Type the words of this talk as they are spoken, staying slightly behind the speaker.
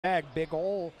big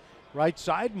hole right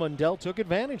side. Mundell took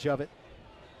advantage of it.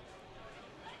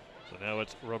 So now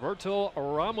it's Roberto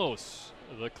Ramos,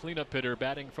 the cleanup hitter,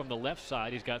 batting from the left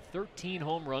side. He's got 13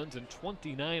 home runs and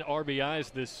 29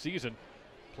 RBIs this season,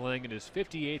 playing in his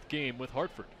 58th game with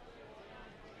Hartford.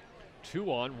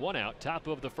 2 on, 1 out, top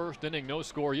of the first inning, no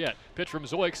score yet. Pitch from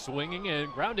Zoik, swinging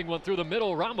and grounding one through the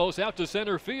middle. Ramos out to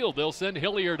center field. They'll send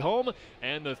Hilliard home,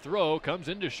 and the throw comes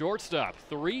into shortstop.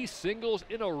 3 singles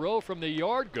in a row from the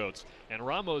Yard Goats, and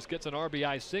Ramos gets an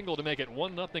RBI single to make it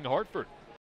 1-0 Hartford.